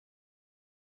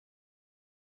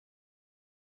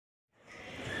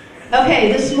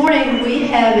Okay, this morning we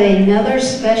have another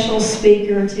special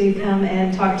speaker to come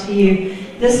and talk to you.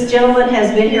 This gentleman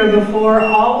has been here before,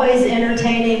 always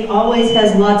entertaining, always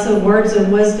has lots of words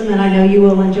of wisdom, and I know you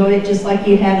will enjoy it just like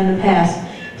you have in the past.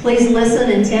 Please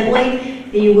listen intently.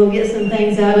 You will get some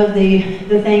things out of the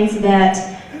things that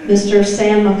Mr.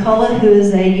 Sam McCullough, who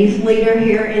is a youth leader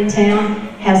here in town,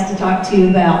 has to talk to you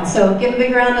about. So give a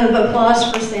big round of applause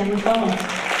for Sam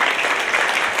McCullough.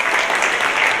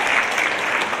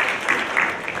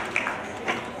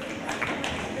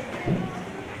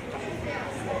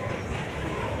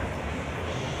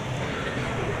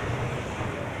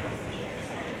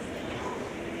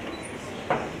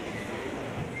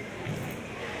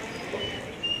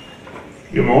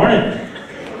 Good morning.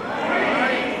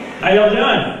 How y'all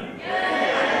doing?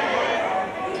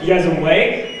 You guys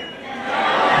awake?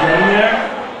 You in there?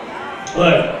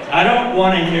 Look, I don't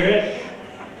want to hear it.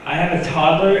 I have a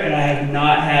toddler and I have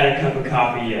not had a cup of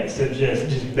coffee yet, so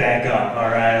just back up. All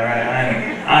right.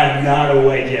 I'm not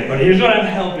awake yet, but here's what I'm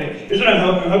hoping.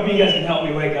 I'm hoping you guys can help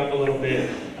me wake up a little bit.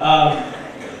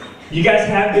 You guys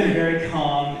have been very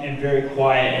calm and very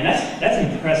quiet, and that's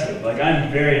impressive. Like,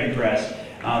 I'm very impressed.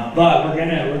 But we're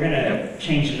gonna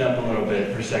change it up a little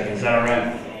bit for a second. Is that all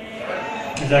right?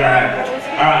 Is that all right?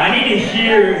 All right. I need to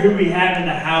hear who we have in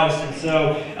the house, and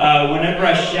so whenever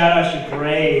I shout out your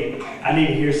grade, I need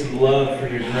to hear some love for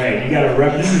your grade. You gotta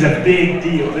rep. This is a big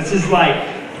deal. This is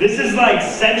like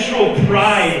Central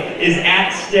Pride is at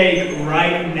stake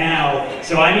right now.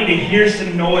 So I need to hear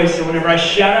some noise. So whenever I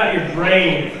shout out your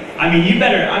grade,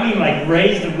 like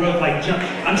raise the roof, like jump.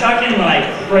 I'm talking like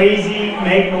crazy,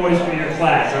 make noise for your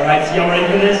class, all right? So y'all ready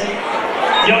for this?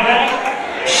 Y'all ready?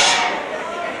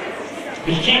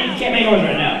 But you can't make noise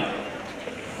right now.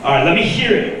 All right, let me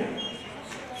hear it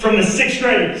from the 6th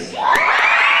graders.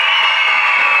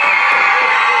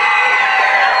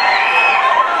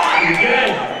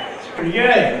 It's pretty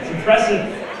good. It's impressive.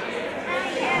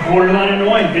 Borderline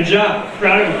annoying. Good job.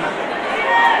 Proud of you.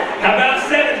 How about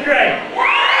 7th grade?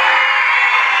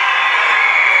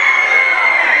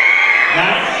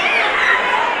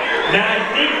 Now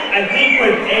I think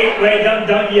with 8th, wait,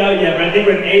 don't yell yet, but I think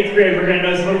with 8th grade we're gonna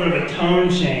notice a little bit of a tone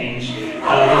change. Hang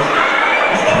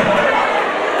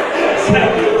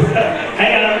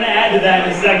on, I'm gonna add to that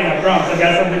in a second, I promise. I've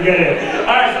got something good here.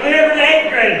 Alright, so here for the 8th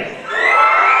graders.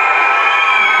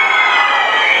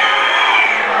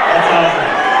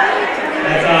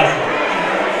 That's awesome.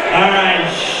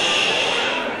 Alright.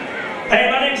 Hey,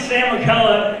 my name's Sam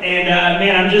McCullough, and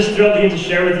man, I'm just thrilled to get to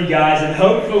share with you guys, and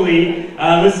hopefully,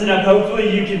 listen up, hopefully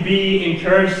you can be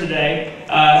encouraged today.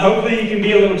 Hopefully you can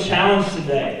be a little challenged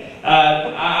today.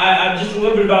 I'm just a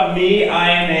little bit about me. I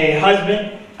am a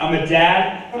husband. I'm a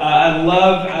dad. I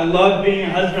love being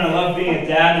a husband. I love being a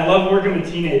dad. And I love working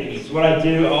with teenagers. What I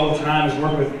do all the time is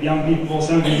work with young people.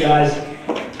 Some of you guys,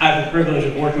 I have the privilege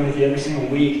of working with you every single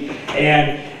week.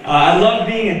 And I love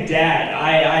being a dad.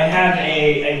 I have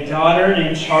a daughter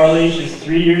named Charlie. She's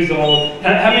 3 years old.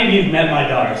 How many of you have met my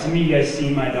daughter? Some of you guys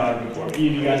seen my daughter before. A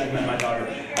few of you guys have met my daughter.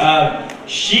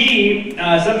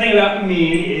 Something about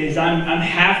me is I'm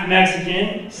half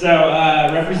Mexican, so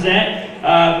represent.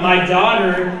 My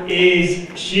daughter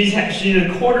she's a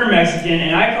quarter Mexican,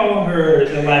 and I call her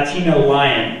the Latino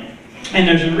lion. And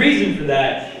there's a reason for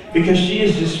that. Because she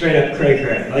is just straight up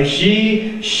cray-cray. Like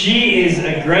she is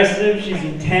aggressive, she's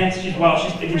intense, she's wild.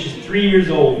 She's 3 years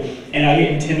old, and I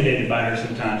get intimidated by her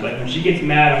sometimes. Like when she gets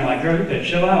mad, I'm like, girl, you better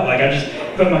chill out. Like I just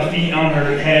put my feet on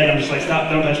her head. I'm just like, stop,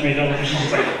 don't touch me, don't touch me. She's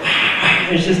just like,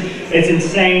 it's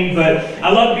insane. But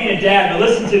I love being a dad. But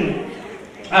listen to me.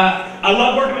 I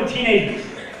love working with teenagers.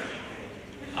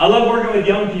 I love working with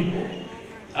young people.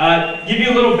 Give you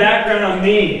a little background on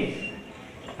me.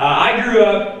 I grew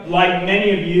up, like many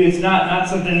of you, it's not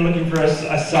something looking for a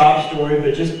sob story,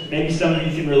 but just maybe some of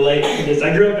you can relate to this.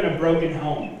 I grew up in a broken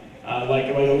home, like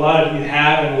a lot of you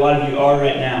have and a lot of you are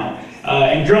right now.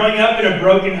 And growing up in a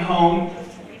broken home,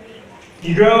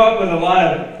 you grow up with a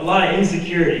lot of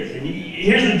insecurities. And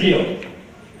here's the deal.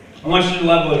 I want you to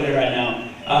level with it right now.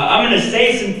 I'm going to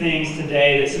say some things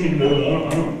today that some of you go, I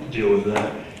don't deal with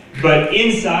that. But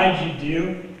inside you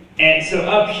do. And so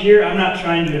up here, I'm not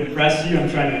trying to impress you, I'm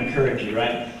trying to encourage you,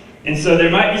 right? And so there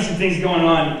might be some things going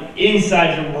on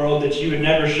inside your world that you would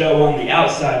never show on the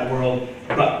outside world,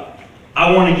 but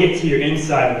I want to get to your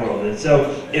inside world. And so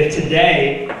if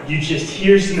today you just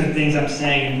hear some of the things I'm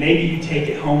saying and maybe you take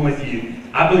it home with you,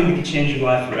 I believe it could change your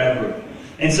life forever.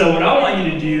 And so what I want you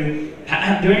to do,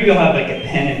 any of you have like a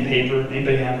pen and paper?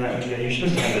 Anybody have that with you? You're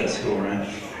supposed to have that at school, right?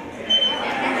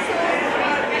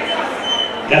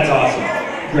 That's awesome.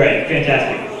 Great,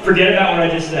 fantastic. Forget about what I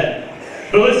just said.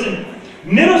 But listen,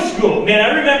 Middle school, man,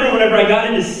 I remember whenever I got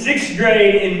into 6th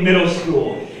grade in middle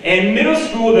school. And middle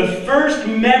school, the first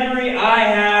memory I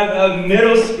have of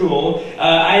middle school,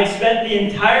 I had spent the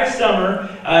entire summer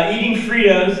eating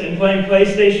Fritos and playing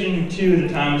PlayStation 2 at the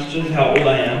time, which shows how old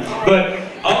I am. But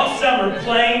all summer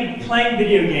playing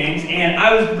video games, and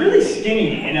I was really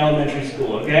skinny in elementary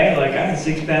school, okay? Like, I had a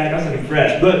six-pack, I was looking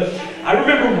fresh. But I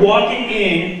remember walking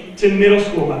in to middle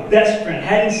school, my best friend,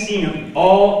 hadn't seen him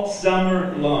all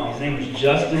summer long. His name was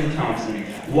Justin Thompson.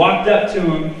 Walked up to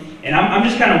him, and I'm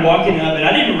just kind of walking up, and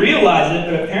I didn't realize it,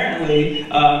 but apparently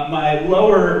my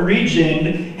lower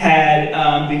region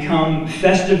had become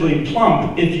festively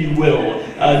plump, if you will,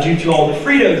 due to all the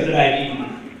Fritos that I had eaten.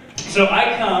 So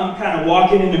I come kind of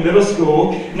walking into middle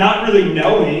school, not really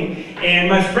knowing, and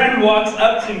my friend walks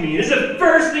up to me. This is the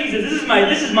first thing he says.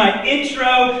 This is my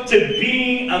intro to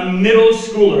being a middle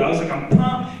schooler. I was like, I'm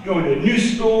pumped, going to a new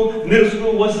school, middle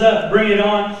school, what's up, bring it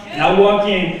on. And I walk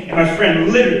in, and my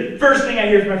friend, literally, first thing I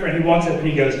hear from my friend, he walks up and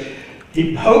he goes,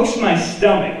 he pokes my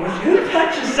stomach. Who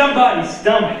touches somebody's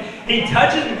stomach? He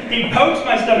pokes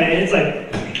my stomach, and it's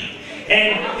like,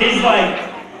 and he's like,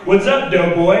 what's up,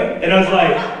 doughboy? And I was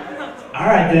like, all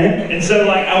right then. And so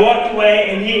like I walked away,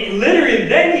 and he literally,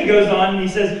 then he goes on and he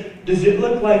says, does it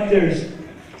look like there's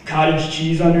cottage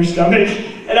cheese on your stomach?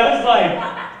 And I was like,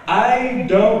 I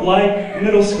don't like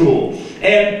middle school.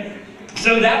 And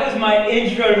so that was my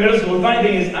intro to middle school. The funny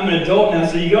thing is, I'm an adult now,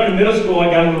 so you go into middle school,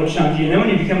 I got a little chunky, and then when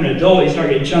you become an adult, you start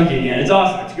getting chunky again. It's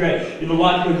awesome, it's great. You have a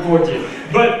lot to look forward to.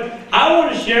 But I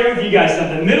want to share with you guys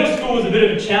something. Middle school was a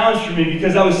bit of a challenge for me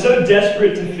because I was so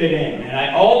desperate to fit in.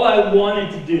 And all I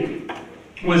wanted to do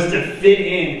was to fit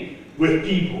in with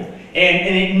people.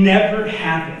 And it never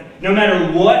happened. No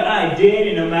matter what I did,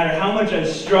 and no matter how much I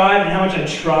strived and how much I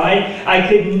tried, I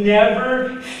could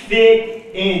never fit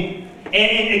in.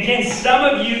 And again, some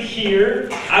of you here,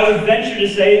 I would venture to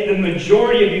say the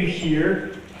majority of you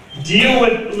here, deal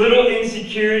with little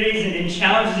insecurities and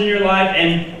challenges in your life,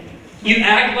 and you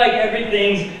act like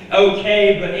everything's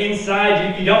okay, but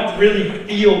inside you don't really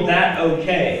feel that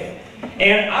okay.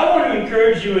 And I want to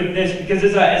encourage you with this, because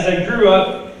as I grew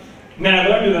up, man, I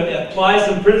learned to apply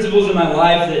some principles in my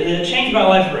life that changed my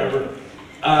life forever.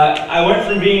 I went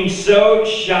from being so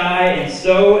shy and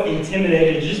so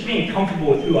intimidated to just being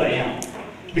comfortable with who I am.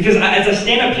 Because as I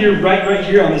stand up here, right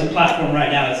here on this platform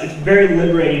right now, it's very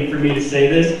liberating for me to say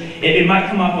this. It might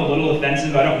come off a little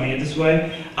offensive, I don't mean it this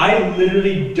way. I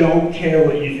literally don't care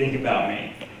what you think about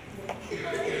me.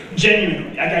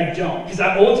 Genuinely, like I don't. Because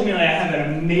ultimately I have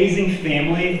an amazing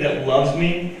family that loves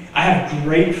me. I have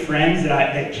great friends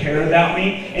that care about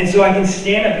me. And so I can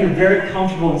stand up here very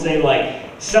comfortable and say, like,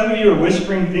 some of you are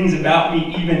whispering things about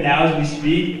me even now as we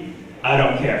speak. I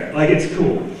don't care. Like, it's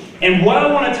cool. And what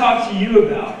I want to talk to you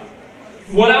about,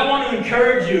 what I want to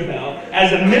encourage you about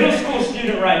as a middle school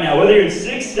student right now, whether you're in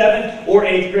 6th, 7th, or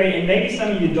 8th grade, and maybe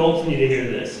some of you adults need to hear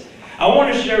this. I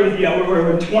want to share with you,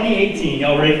 we're in 2018.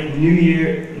 Y'all ready for New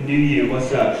Year, New You?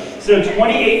 What's up? So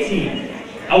 2018,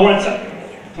 I want to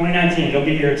 2019, it'll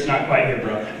be here, it's not quite here,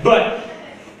 bro. But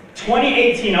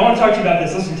 2018, I want to talk to you about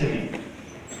this. Listen to me.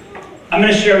 I'm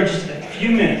going to share just a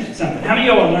few minutes something. How many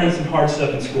of y'all are learning some hard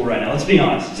stuff in school right now? Let's be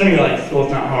honest. Some of you are like,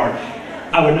 school's not hard.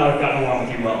 I would not have gotten along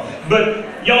with you well.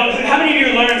 But y'all, how many of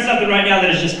you are learning something right now that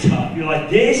is just tough? You're like,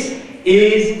 this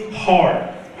is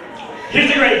hard. Here's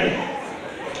the great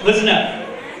thing. Listen up.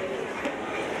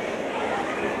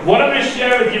 What I'm going to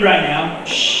share with you right now,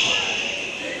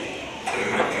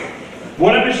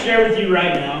 what I'm going to share with you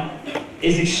right now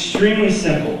is extremely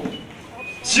simple.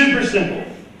 Super simple.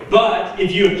 But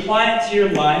if you apply it to your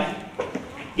life,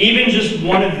 even just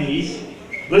one of these,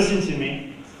 listen to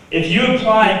me, if you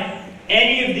apply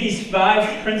any of these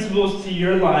 5 principles to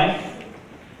your life,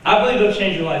 I believe they'll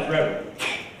change your life forever.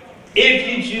 If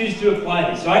you choose to apply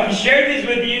these. So I can share these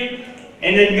with you,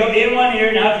 and then go in one ear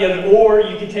and out the other, or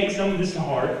you can take some of this to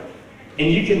heart,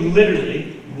 and you can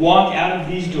literally walk out of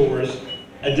these doors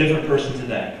a different person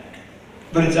today.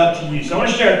 But it's up to you. So I want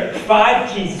to share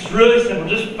 5 keys. It's really simple.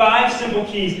 Just 5 simple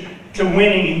keys to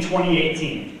winning in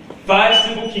 2018. 5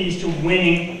 simple keys to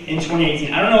winning in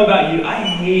 2018. I don't know about you. I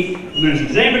hate losing.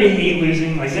 Does anybody hate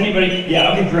losing? Like, does anybody?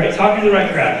 Yeah, okay, great. Talking to the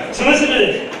right crowd. So listen to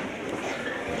this.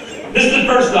 This is the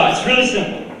first thought. It's really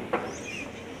simple.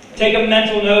 Take a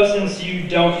mental note since you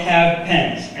don't have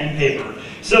pens and paper.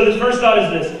 So the first thought is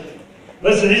this.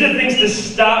 Listen, these are things to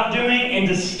stop doing and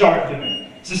to start doing.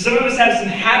 So some of us have some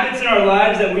habits in our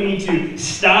lives that we need to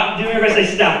stop doing. Everybody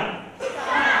say stop.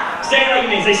 Stop. Say it like you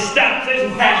mean. Say stop. Say it with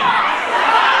some passion.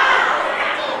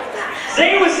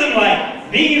 Say it with some,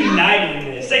 like, be united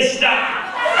in this. Say stop.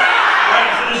 All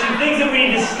right, so there's some things that we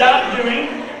need to stop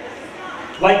doing.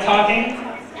 Like talking?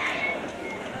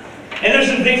 And there's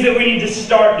some things that we need to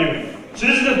start doing. So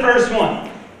this is the first one.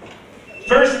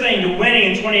 First thing to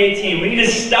winning in 2018, we need to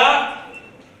stop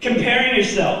comparing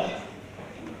yourself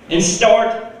and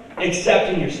start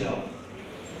accepting yourself.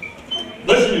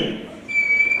 Listen to me.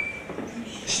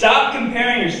 Stop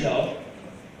comparing yourself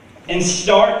and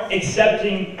start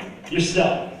accepting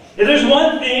yourself. If there's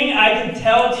one thing I could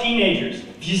tell teenagers,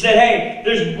 if you said, hey,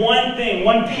 there's one thing,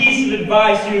 one piece of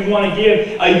advice you would want to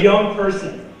give a young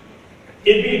person,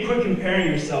 it'd be to quit comparing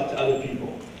yourself to other people.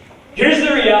 Here's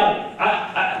the reality.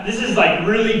 This is like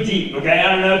really deep, okay?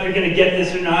 I don't know if you're going to get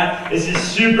this or not. This is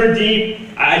super deep.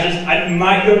 I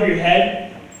might go over your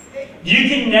head. You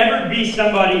can never be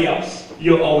somebody else.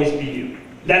 You'll always be you.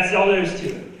 That's all there is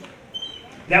to it.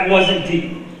 That wasn't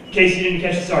deep, in case you didn't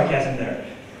catch the sarcasm there.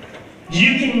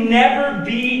 You can never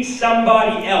be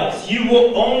somebody else. You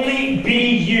will only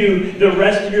be you the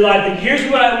rest of your life. And here's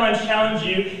what I want to challenge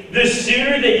you. The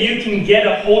sooner that you can get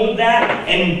a hold of that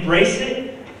and embrace it,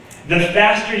 the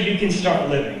faster you can start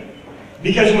living.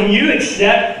 Because when you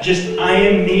accept just I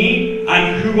am me,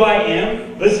 I'm who I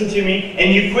am, listen to me,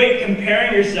 and you quit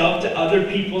comparing yourself to other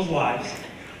people's lives,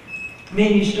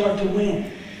 man, you start to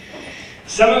win.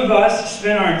 Some of us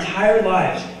spend our entire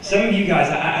lives, some of you guys,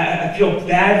 I feel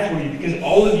bad for you because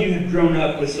all of you have grown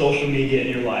up with social media in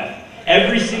your life.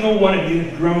 Every single one of you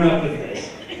have grown up with this.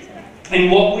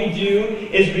 And what we do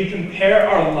is we compare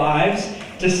our lives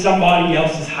to somebody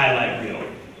else's highlight reel.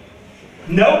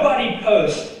 Nobody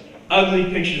posts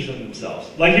ugly pictures of themselves.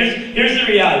 Like here's the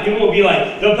reality. People will be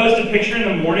like, they'll post a picture in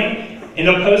the morning and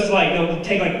they'll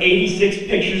take like 86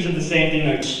 pictures of the same thing.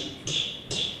 Like,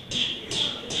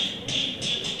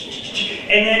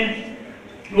 and then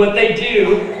what they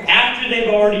do, after they've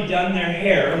already done their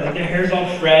hair, like their hair's all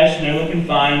fresh and they're looking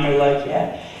fine, they're like,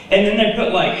 yeah. And then they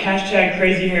put like hashtag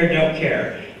crazy hair don't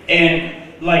care and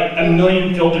like a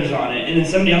million filters on it. And then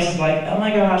somebody else is like, oh my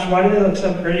gosh, why do they look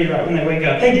so pretty right when they wake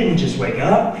up? They didn't just wake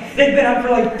up. They've been up for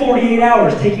like 48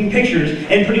 hours taking pictures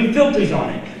and putting filters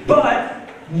on it. But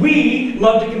we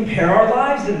love to compare our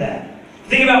lives to that.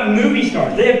 Think about movie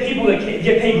stars. They have people that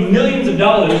get paid millions of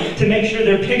dollars to make sure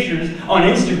their pictures on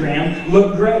Instagram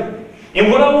look great. And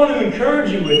what I want to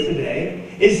encourage you with today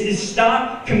is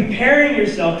stop comparing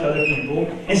yourself to other people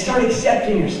and start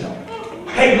accepting yourself.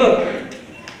 Hey, look,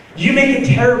 you make a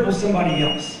terrible somebody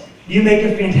else. You make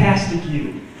a fantastic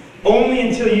you. Only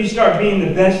until you start being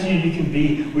the best you can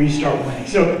be will you start winning.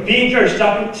 So be encouraged.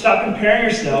 Stop comparing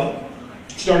yourself.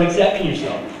 Start accepting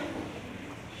yourself.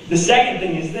 The second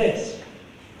thing is this.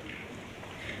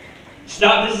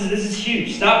 This is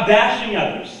huge. Stop bashing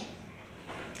others.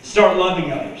 Start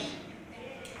loving others.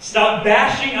 Stop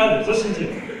bashing others. Listen to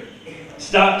me.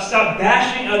 Stop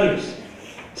bashing others.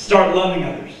 Start loving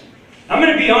others. I'm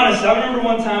going to be honest. I remember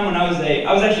one time when I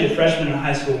was actually a freshman in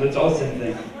high school, but it's all the same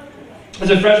thing. I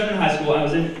was a freshman in high school. I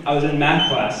was in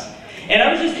math class, and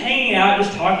I was just hanging out,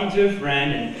 just talking to a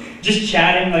friend, and just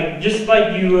chatting, just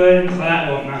like you would in class.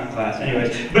 Well, not in class,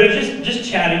 anyways, but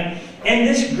just chatting. And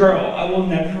this girl, I will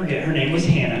never forget, her name was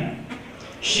Hannah.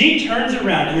 She turns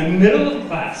around in the middle of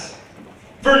class,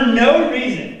 for no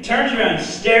reason, turns around and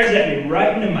stares at me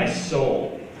right into my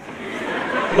soul.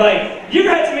 Like, you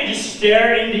ever had somebody just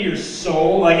stare into your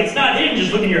soul? Like, they didn't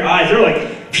just look in your eyes, they're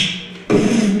like,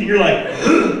 and you're like,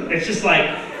 it's just like,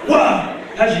 wow,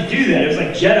 how'd you do that? It was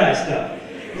like Jedi stuff.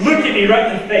 Looked at me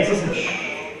right in the face, listen,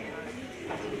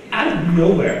 out of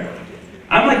nowhere.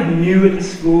 I'm like new at the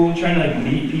school, trying to like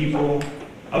meet people.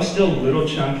 I was still a little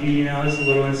chunky, I was a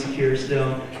little insecure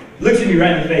still. Looks at me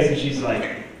right in the face and she's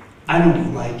like, I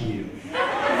don't like you.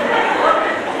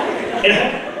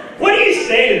 And what do you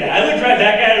say to that? I looked right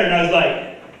back at her and I was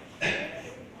like,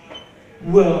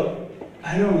 well,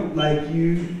 I don't like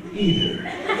you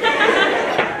either.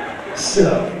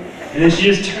 So, and then she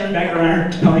just turned back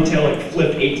around, her ponytail like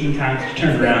flipped 18 times, she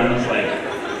turned around and I was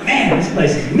like, man, this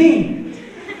place is mean.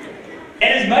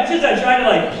 And as much as I try to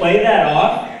like play that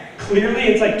off, clearly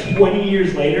it's like 20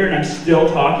 years later and I'm still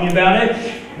talking about it.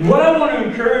 What I want to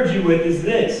encourage you with is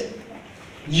this.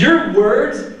 Your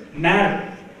words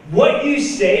matter. What you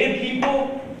say to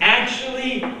people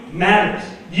actually matters.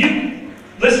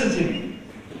 Listen to me.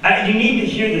 You need to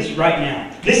hear this right now.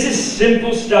 This is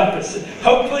simple stuff, but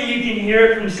hopefully you can hear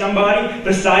it from somebody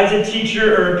besides a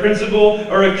teacher or a principal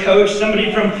or a coach,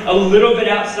 somebody from a little bit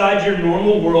outside your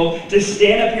normal world, to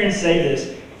stand up here and say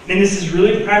this. And this is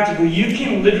really practical. You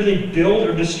can literally build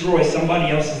or destroy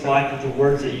somebody else's life with the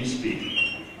words that you speak.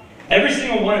 Every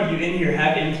single one of you in here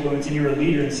have influence, and you're a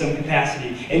leader in some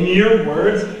capacity. And your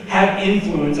words have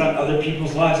influence on other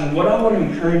people's lives. And what I want to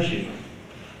encourage you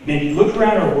Man, you look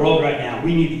around our world right now,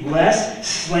 we need less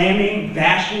slamming,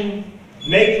 bashing,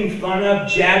 making fun of,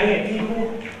 jabbing at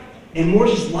people, and more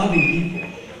just loving people.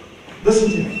 Listen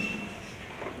to me.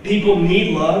 People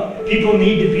need love. People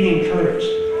need to be encouraged.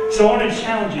 So I want to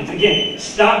challenge you. Again,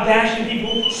 stop bashing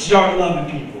people, start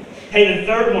loving people. Hey, the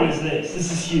third one is this.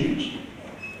 This is huge.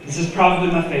 This is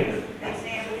probably my favorite.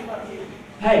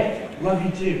 Hey, love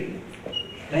you too.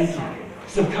 Thank you.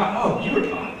 So, oh, you were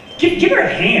talking. Give her a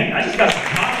hand. I just got some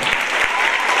coffee.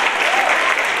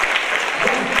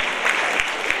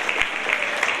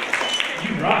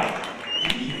 You rock.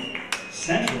 Thank you.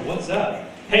 Central, what's up?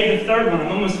 Hey, the third one.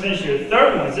 I'm almost finished here. The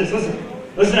third one is this.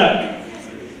 Listen up.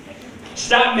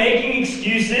 Stop making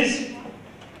excuses.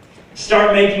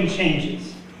 Start making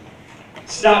changes.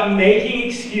 Stop making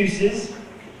excuses.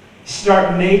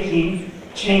 Start making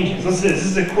changes. Listen to this.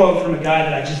 This is a quote from a guy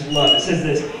that I just love. It says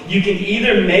this: you can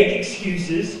either make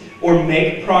excuses or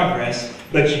make progress,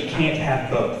 but you can't have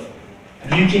both.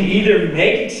 You can either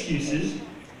make excuses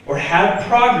or have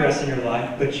progress in your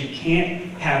life, but you can't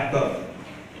have both.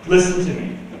 Listen to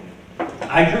me.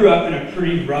 I grew up in a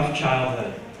pretty rough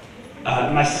childhood.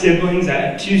 My siblings, I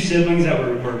had two siblings that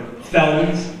were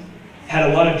felons, had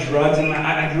a lot of drugs, and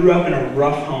I grew up in a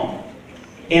rough home.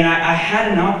 And I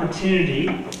had an opportunity.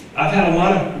 I've had a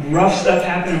lot of rough stuff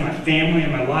happen in my family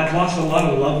and my life, lost a lot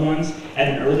of loved ones at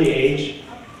an early age.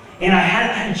 And I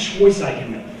had a choice I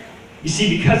could make. You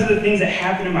see, because of the things that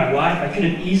happened in my life, I could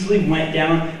have easily went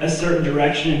down a certain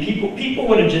direction, and people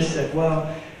would have just said,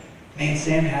 well, man,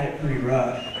 Sam had it pretty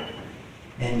rough.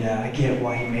 And I get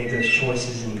why he made those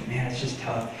choices, and man, it's just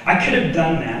tough. I could have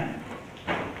done that.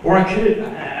 Or I could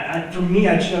have, for me,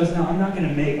 I chose, no, I'm not going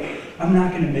to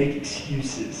make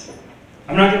excuses.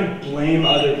 I'm not going to blame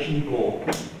other people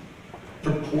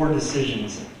for poor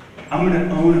decisions. I'm going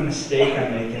to own a mistake I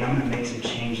make, and I'm going to make some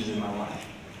changes in my life.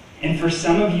 And for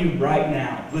some of you right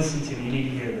now, listen to me, you need to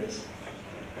hear this.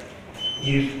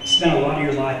 You've spent a lot of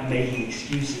your life making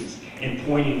excuses and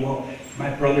pointing, well, my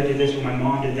brother did this, or my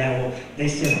mom did that, well, they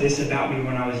said this about me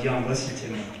when I was young. Listen to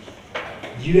me.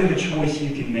 You have a choice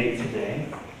you can make today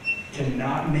to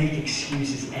not make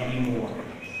excuses anymore.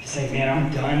 To say, man,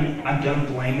 I'm done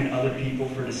blaming other people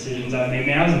for decisions I've made.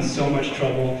 Man, I was in so much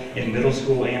trouble in middle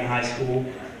school and high school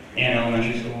and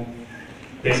elementary school.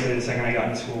 Basically, the second I got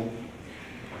into school.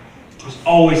 I was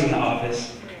always in the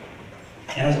office,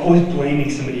 and I was always blaming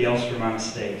somebody else for my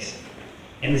mistakes.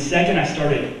 And the second I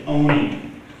started owning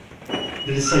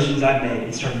the decisions I made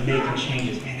and started making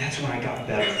changes, man, that's when I got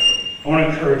better. I want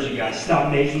to encourage you guys,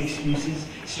 stop making excuses,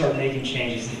 start making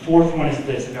changes. The fourth one is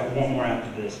this. I've got one more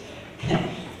after this.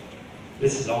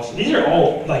 This is awesome. These are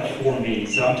all like for me,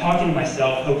 so I'm talking to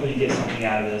myself. Hopefully you get something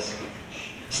out of this.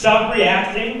 Stop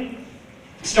reacting,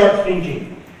 start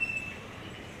thinking.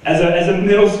 As a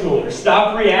middle schooler,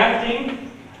 stop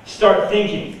reacting, start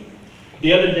thinking.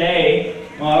 The other day,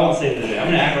 well, I won't say the other day. I'm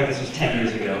going to act like this was 10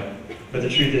 years ago, but the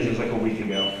truth is it was like a week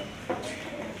ago.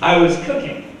 I was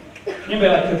cooking. Anybody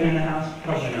like cooking in the house?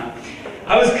 Probably not.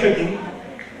 I was cooking,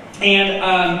 and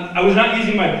I was not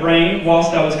using my brain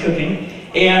whilst I was cooking,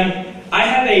 and I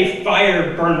have a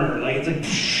fire burner, like it's like,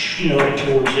 like a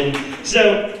torch, and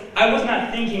so I was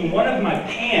not thinking. One of my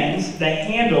pans, the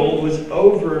handle was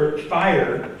over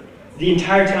fire the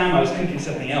entire time I was cooking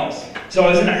something else. So I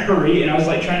was in a hurry, and I was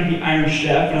like trying to be Iron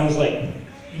Chef, and I was like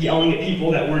yelling at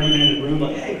people that weren't even in the room,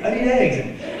 like, hey, I need eggs,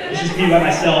 and it's just me by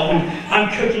myself, and I'm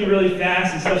cooking really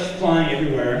fast, and stuff's flying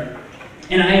everywhere,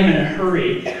 and I am in a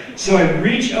hurry. So I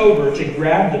reach over to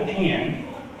grab the pan,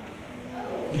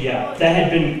 that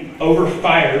had been over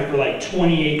fire for like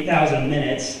 28,000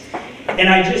 minutes, and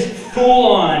I just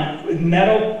full on with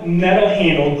metal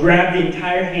handle, grabbed the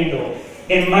entire handle,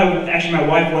 and my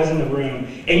wife was in the room,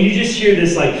 and you just hear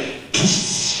this like,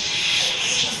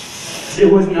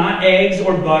 it was not eggs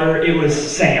or butter, it was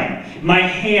Sam. My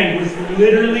hand was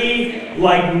literally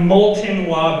like molten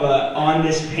lava on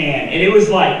this pan, and it was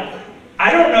like,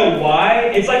 I don't know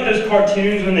why, it's like those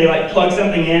cartoons when they like plug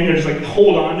something in, they're just like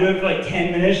hold on to it for like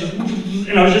 10 minutes,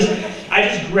 and I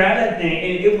just grabbed that thing,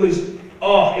 and it was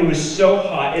so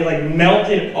hot. It like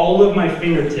melted all of my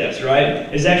fingertips, right?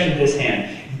 It's actually this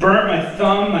hand. Burnt my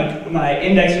thumb, my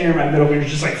index finger, my middle finger,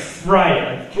 just like fried it,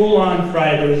 like full on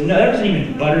fried it. There wasn't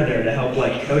even butter there to help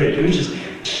like coat it. It was just,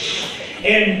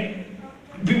 and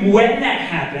when that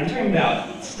happened, I'm talking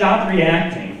about stop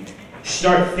reacting,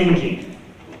 start thinking.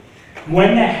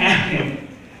 When that happened,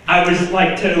 I was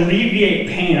like, to alleviate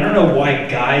pain, I don't know why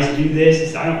guys do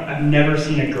this. I've never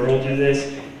seen a girl do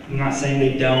this. I'm not saying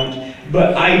they don't.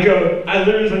 But I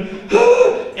literally was like,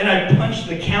 and I punched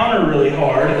the counter really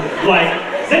hard. Like,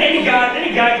 any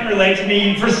guy can relate to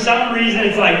me. For some reason,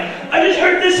 it's like, I just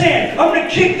hurt this hand. I'm gonna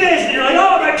kick this. And you're like,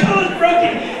 oh, my toe is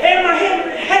broken. And my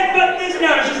headbutt this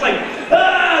now. It's just like,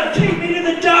 take me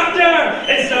to the doctor.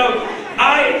 And so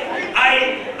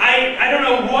I don't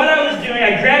know what I was doing.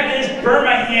 I grabbed this, burned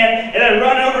my hand, and I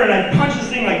run over and I punch this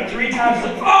thing like 3 times.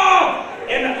 Like, oh!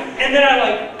 And then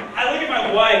I look at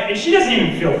my wife, and she doesn't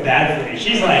even feel bad for me.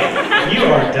 She's like, you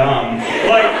are dumb.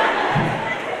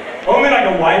 Like, only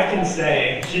like a wife can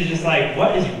say. She's just like,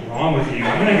 what is wrong with you?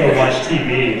 I'm gonna go watch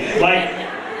TV. Like,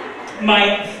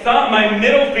 my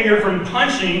middle finger from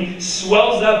punching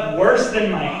swells up worse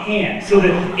than my hand. So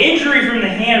the injury from the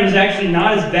hand was actually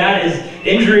not as bad as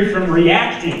injury from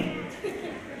reacting.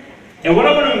 And what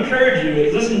I want to encourage you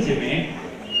is, listen to me.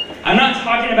 I'm not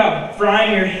talking about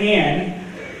frying your hand.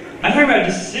 I'm talking about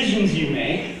decisions you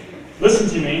make. Listen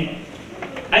to me.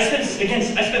 I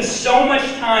spent so much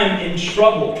time in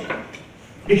trouble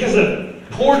because of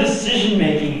poor decision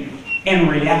making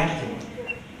and reacting.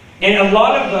 And a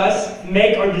lot of us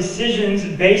make our decisions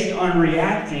based on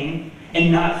reacting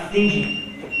and not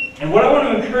thinking. And what I want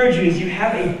to encourage you is you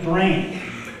have a brain.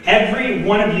 Every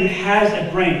one of you has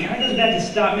a brain. It kind of goes back to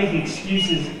stop making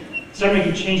excuses, start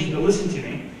making changes, but listen to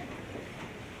me.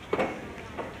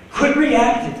 Quit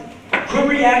reacting. Quit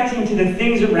reacting to the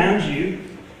things around you.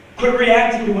 Quit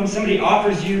reacting to when somebody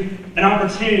offers you an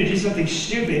opportunity to do something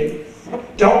stupid.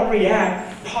 Don't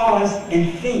react. Pause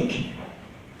and think.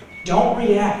 Don't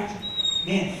react.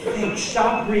 Man, think.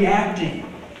 Stop reacting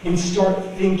and start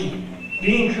thinking.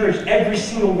 Be encouraged, every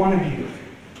single one of you.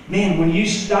 Man, when you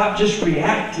stop just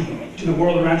reacting to the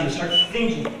world around you, start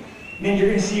thinking, man, you're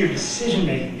going to see your decision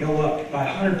making go up by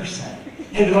 100%.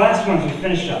 Hey, the last ones we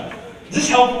finished up. Is this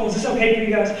helpful? Is this okay for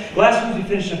you guys? The last ones we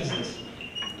finished up is this.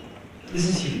 This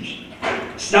is huge.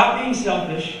 Stop being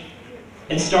selfish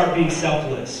and start being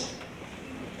selfless.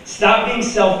 Stop being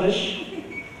selfish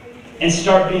and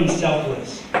start being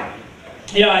selfless.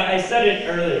 You know, I said it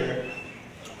earlier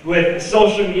with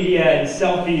social media and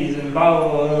selfies and blah,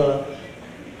 blah, blah.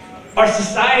 Our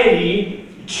society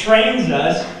trains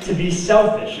us to be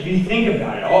selfish. If you think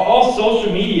about it, all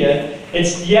social media,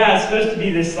 it's supposed to be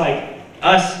this like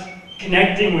us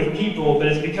connecting with people, but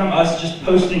it's become us just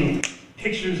posting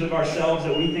pictures of ourselves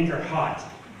that we think are hot.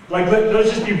 Like,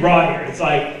 let's just be raw here. It's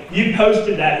like, you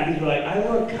posted that because you're like, I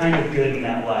look kind of good in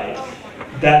that light.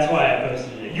 That's why I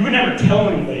posted it. You would never tell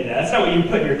anybody that. That's not what you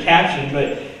put in your caption,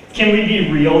 but can we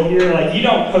be real here? Like, you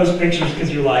don't post pictures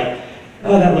because you're like,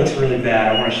 oh, that looks really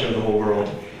bad. I want to show the whole world.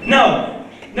 No,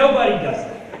 nobody does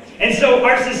that. And so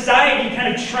our society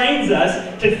kind of trains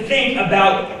us to think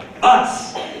about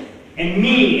us and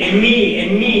me and me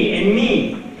and me and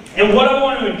me. And what I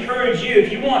want to encourage you,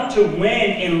 if you want to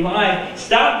win in life,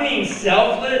 stop being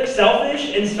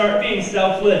selfish and start being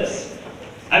selfless.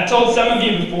 I've told some of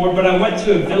you before, but I went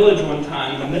to a village one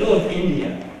time in the middle of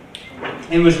India.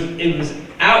 It was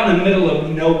out in the middle of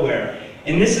nowhere.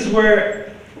 And this is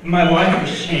where my life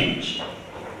was changed.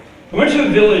 I went to a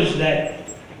village that,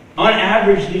 on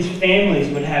average, these families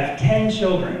would have 10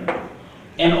 children,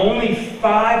 and only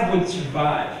 5 would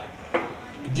survive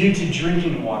due to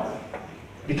drinking water,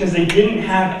 because they didn't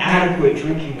have adequate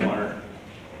drinking water.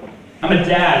 I'm a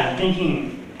dad, and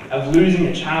thinking of losing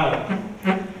a child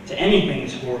to anything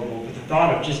is horrible, but the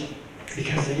thought of just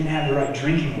because they didn't have the right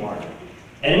drinking water.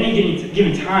 At any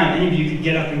given time, any of you could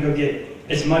get up and go get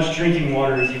as much drinking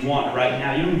water as you want right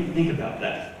now. You don't even think about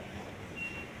that.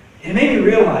 It made me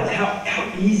realize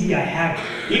how easy I had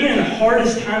it. Even in the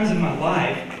hardest times of my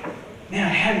life, man, I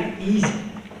had it easy.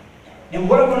 And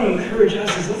what I want to encourage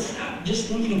us is, let's stop just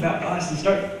thinking about us and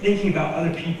start thinking about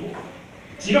other people.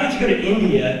 So you don't have to go to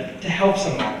India to help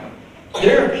someone.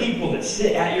 There are people that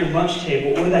sit at your lunch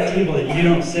table or that table that you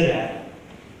don't sit at,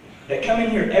 that come in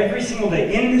here every single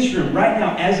day. In this room, right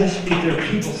now, as I speak, there are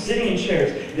people sitting in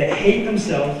chairs that hate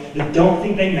themselves, that don't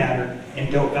think they matter, and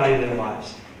don't value their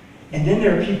lives. And then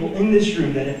there are people in this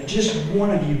room that if just one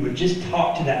of you would just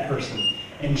talk to that person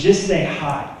and just say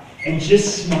hi and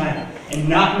just smile and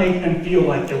not make them feel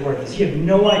like they're worthless. You have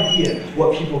no idea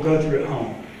what people go through at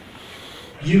home.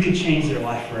 You could change their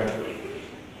life forever.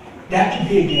 That could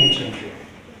be a game changer.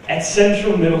 At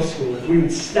Central Middle School, if we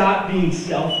would stop being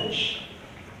selfish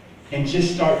and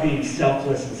just start being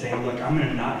selfless and saying, look, I'm going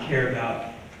to not care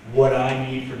about what I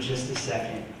need for just a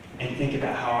second and think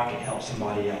about how I can help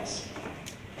somebody else.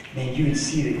 Man, you would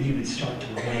see that you would start to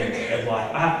win at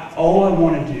life. All I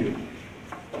want to do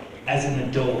as an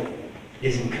adult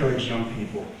is encourage young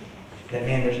people that,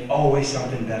 man, there's always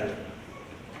something better.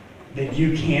 That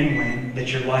you can win,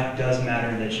 that your life does matter,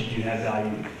 and that you do have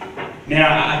value. Man,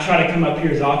 I try to come up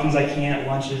here as often as I can at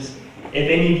lunches. If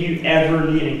any of you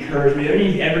ever need encouragement, if any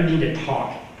of you ever need to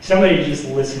talk, somebody just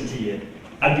listen to you.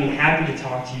 I'd be happy to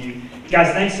talk to you.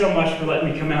 Guys, thanks so much for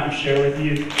letting me come out and share with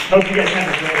you. Hope you guys have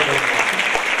a great day.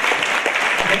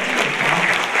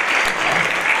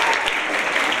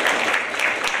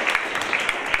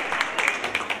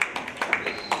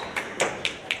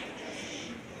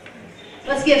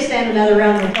 Let's give Sam another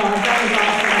round of applause. That was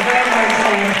awesome. Very hard to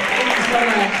say. Thank you so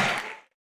much.